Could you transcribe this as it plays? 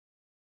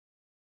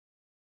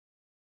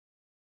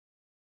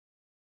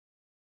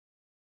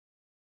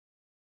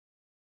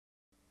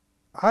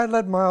I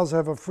let Miles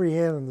have a free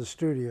hand in the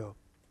studio.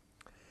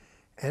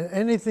 And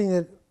anything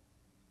that,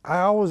 I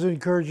always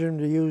encourage him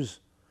to use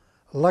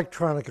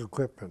electronic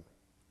equipment.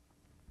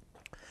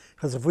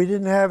 Because if we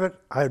didn't have it,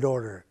 I'd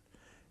order it.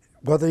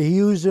 Whether he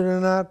used it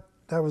or not,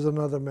 that was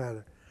another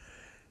matter.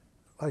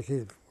 I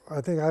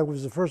think I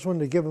was the first one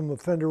to give him a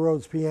Fender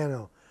Rhodes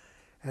piano.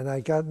 And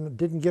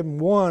didn't give him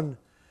one,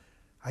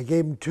 I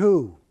gave him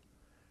two.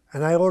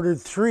 And I ordered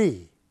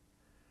three.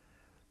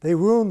 They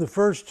ruined the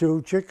first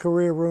two. Chick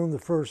Corea ruined the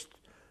first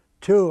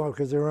two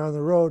because they were on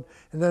the road.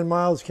 And then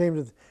Miles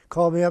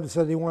called me up and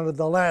said he wanted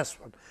the last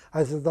one.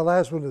 I said, the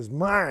last one is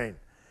mine.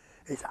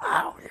 He said,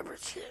 I don't give a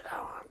shit. I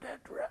want that.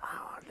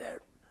 I want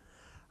that.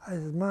 I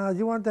said, Miles,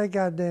 you want that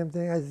goddamn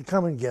thing? I said,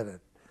 come and get it.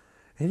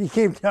 And he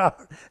came down,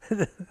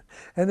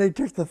 and they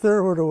took the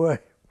third one away.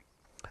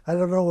 I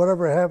don't know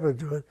whatever happened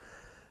to it.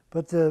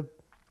 But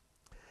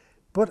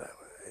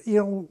you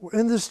know,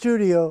 in the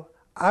studio,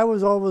 I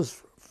was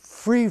always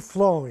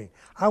free-flowing.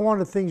 I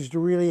wanted things to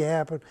really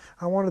happen.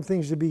 I wanted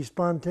things to be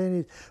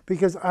spontaneous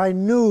because I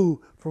knew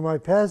from my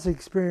past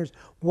experience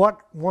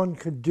what one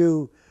could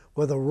do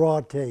with a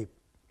raw tape.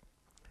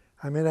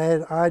 I mean, I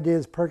had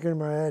ideas perking in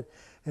my head,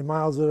 and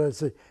Miles would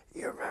say,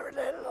 you remember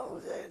that little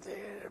thing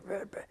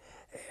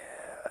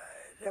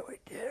that we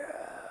did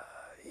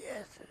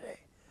yesterday?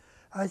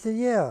 I said,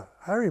 yeah,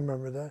 I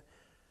remember that.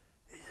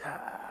 He said,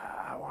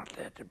 I want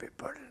that to be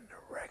put in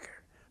the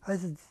record. I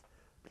said,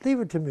 leave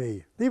it to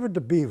me. Leave it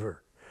to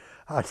Beaver.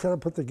 I said, I'll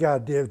put the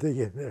goddamn thing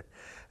in there.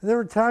 And there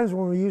were times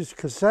when we used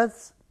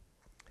cassettes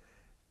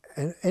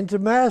and into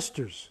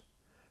masters.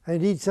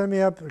 And he'd send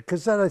me up a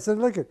cassette. I said,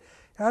 look,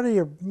 out of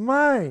your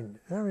mind.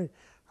 I mean,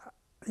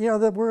 you know,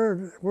 that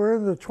we're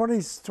in the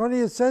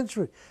 20th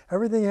century.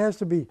 Everything has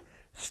to be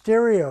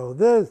stereo.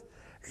 This.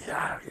 He said,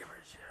 I don't give a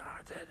shit.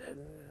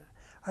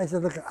 I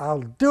said, look, I'll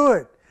do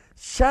it.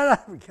 Shut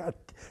up. God,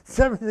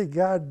 send me the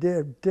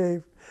goddamn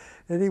tape.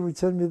 And he would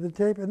send me the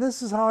tape. And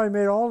this is how I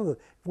made all of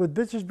it. With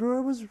Bitches Brew,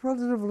 it was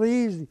relatively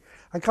easy.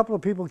 A couple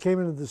of people came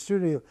into the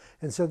studio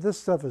and said, this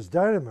stuff is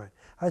dynamite.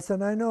 I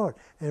said, I know it.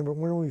 And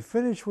when we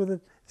finish with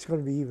it, it's going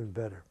to be even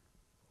better.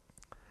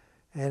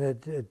 And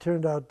it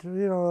turned out,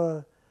 you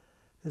know,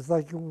 it's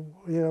like, you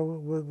know,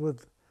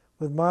 with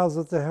Miles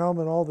at the helm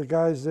and all the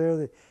guys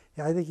there.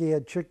 I think he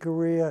had Chick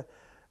Corea,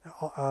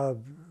 Joe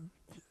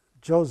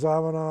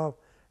Zawinoff,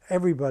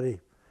 everybody.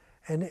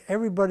 And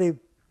everybody,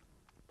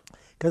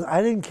 because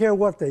I didn't care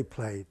what they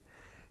played.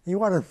 You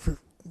want to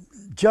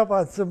jump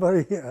on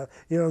somebody,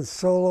 you know,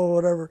 solo or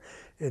whatever,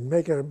 and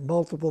make it a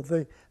multiple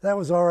thing. That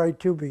was all right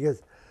too,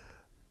 because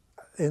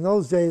in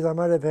those days I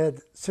might have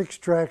had 6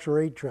 tracks or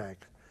 8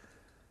 tracks.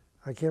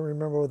 I can't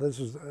remember what this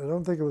was. I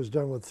don't think it was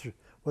done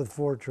with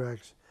 4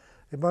 tracks.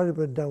 It might have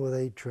been done with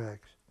 8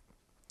 tracks.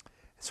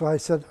 So I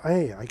said,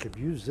 hey, I could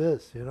use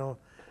this, you know.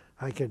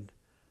 I could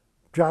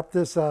drop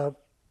this out,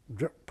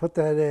 put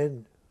that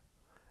in,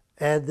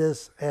 add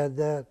this, add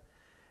that,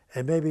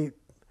 and maybe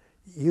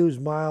use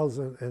Miles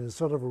in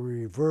sort of a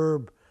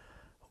reverb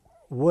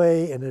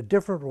way, in a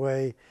different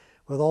way,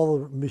 with all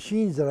the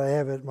machines that I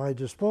have at my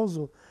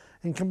disposal,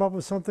 and come up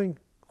with something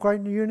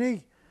quite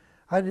unique.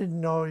 I didn't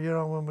know, you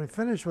know, when we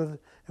finished with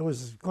it, it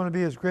was going to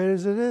be as great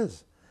as it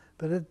is,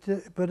 but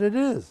it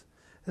is.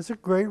 It's a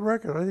great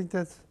record. I think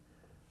that's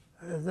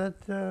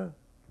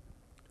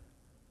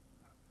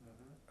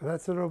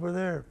it over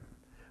there.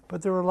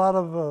 But there were a lot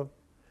of,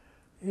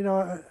 you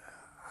know,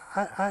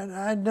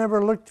 I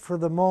never looked for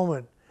the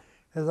moment,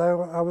 as I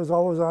was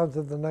always on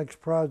to the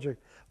next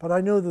project. But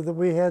I knew that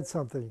we had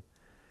something,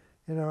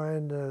 you know,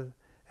 and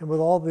with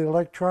all the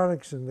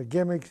electronics and the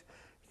gimmicks,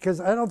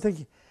 because I don't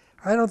think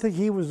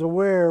he was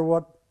aware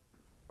what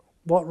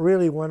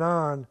really went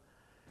on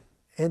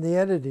in the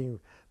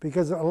editing.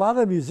 Because a lot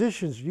of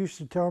musicians used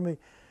to tell me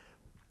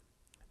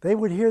they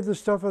would hear the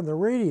stuff on the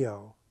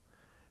radio,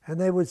 and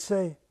they would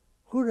say,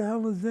 "Who the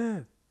hell is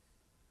that?"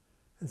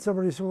 And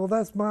somebody said, "Well,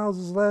 that's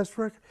Miles's last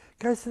record."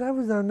 Guy said, "I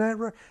was on that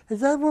record." Is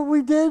that what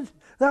we did? Is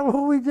that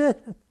what we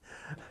did?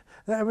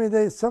 I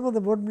mean, some of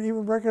them wouldn't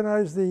even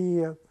recognize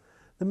the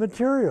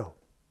material.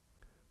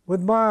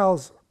 With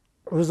Miles,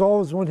 it was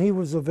always when he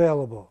was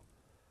available.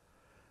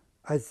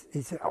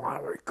 He said, "I want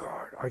to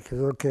record." I said,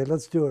 "Okay,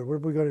 let's do it. What are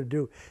we going to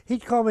do?"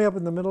 He'd call me up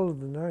in the middle of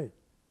the night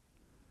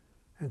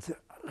and say,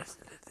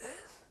 "Listen to this."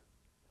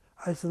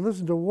 I said,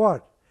 "Listen to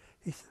what?"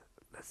 He said,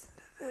 "Listen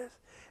to this."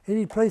 And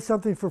he'd play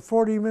something for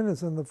 40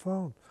 minutes on the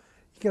phone.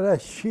 You get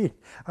that sheet.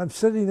 I'm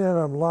sitting there and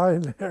I'm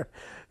lying there,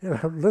 and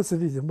I'm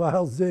listening to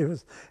Miles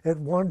Davis at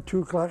 1,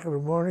 2 o'clock in the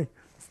morning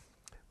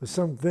with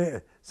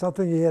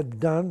something he had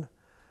done.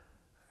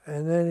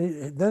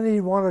 And then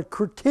he'd want to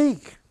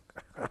critique.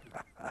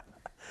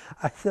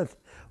 I said,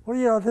 "Well,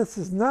 you know, this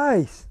is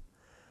nice."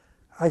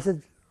 I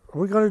said, "Are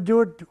we going to do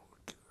it?"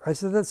 I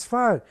said, "That's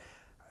fine.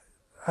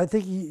 I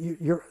think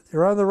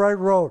you're on the right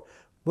road.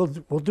 We'll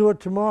do it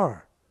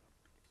tomorrow."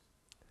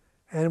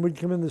 And we'd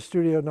come in the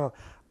studio. Now,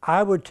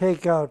 I would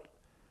take out.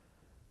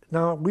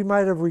 Now we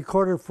might have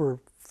recorded for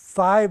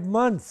 5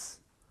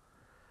 months,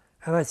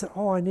 and I said,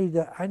 "Oh, I need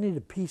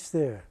a piece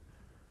there.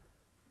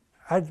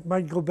 I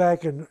might go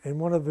back in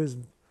one of his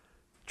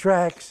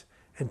tracks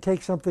and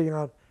take something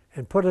out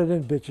and put it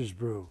in Bitches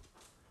Brew.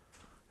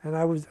 And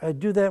I'd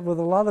do that with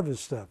a lot of his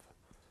stuff.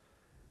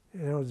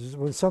 You know, just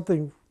when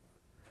something,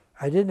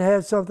 I didn't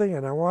have something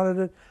and I wanted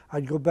it,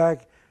 I'd go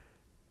back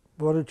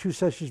 1 or 2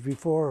 sessions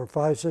before or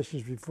 5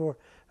 sessions before,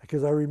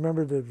 because I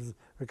remembered there was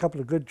a couple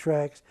of good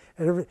tracks.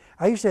 And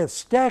I used to have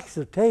stacks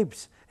of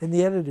tapes in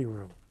the editing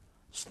room.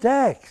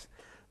 Stacks.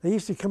 They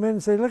used to come in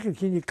and say, look,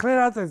 can you clean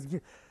out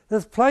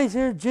this place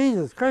here?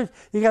 Jesus Christ,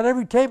 you got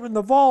every tape in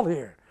the vault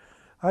here.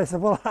 I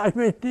said, well, I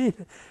may need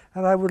it.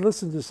 And I would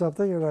listen to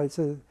something and I'd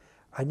say,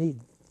 I need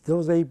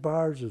those 8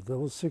 bars or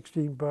those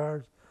 16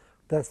 bars.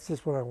 That's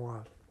just what I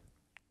want.